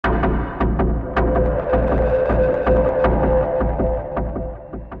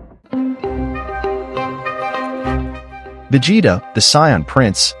Vegeta, the Saiyan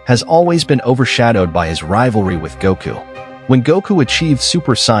prince, has always been overshadowed by his rivalry with Goku. When Goku achieved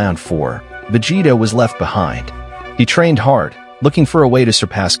Super Saiyan 4, Vegeta was left behind. He trained hard, looking for a way to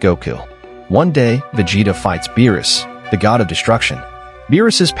surpass Goku. One day, Vegeta fights Beerus, the god of destruction.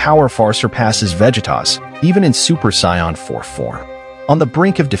 Beerus's power far surpasses Vegeta's, even in Super Saiyan 4 form. On the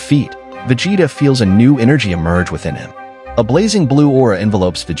brink of defeat, Vegeta feels a new energy emerge within him. A blazing blue aura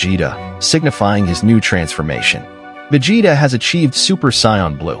envelopes Vegeta, signifying his new transformation. Vegeta has achieved Super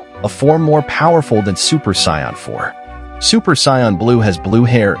Saiyan Blue, a form more powerful than Super Saiyan 4. Super Saiyan Blue has blue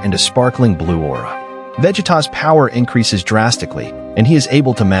hair and a sparkling blue aura. Vegeta's power increases drastically, and he is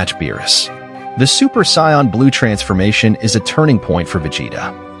able to match Beerus. The Super Saiyan Blue transformation is a turning point for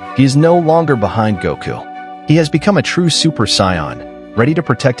Vegeta. He is no longer behind Goku. He has become a true Super Saiyan, ready to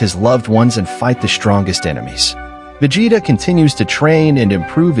protect his loved ones and fight the strongest enemies. Vegeta continues to train and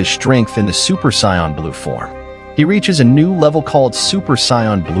improve his strength in the Super Saiyan Blue form. He reaches a new level called Super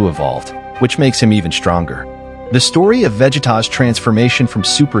Saiyan Blue Evolved, which makes him even stronger. The story of Vegeta's transformation from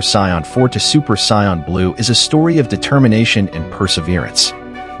Super Saiyan 4 to Super Saiyan Blue is a story of determination and perseverance.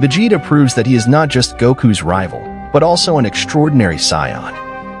 Vegeta proves that he is not just Goku's rival, but also an extraordinary Saiyan.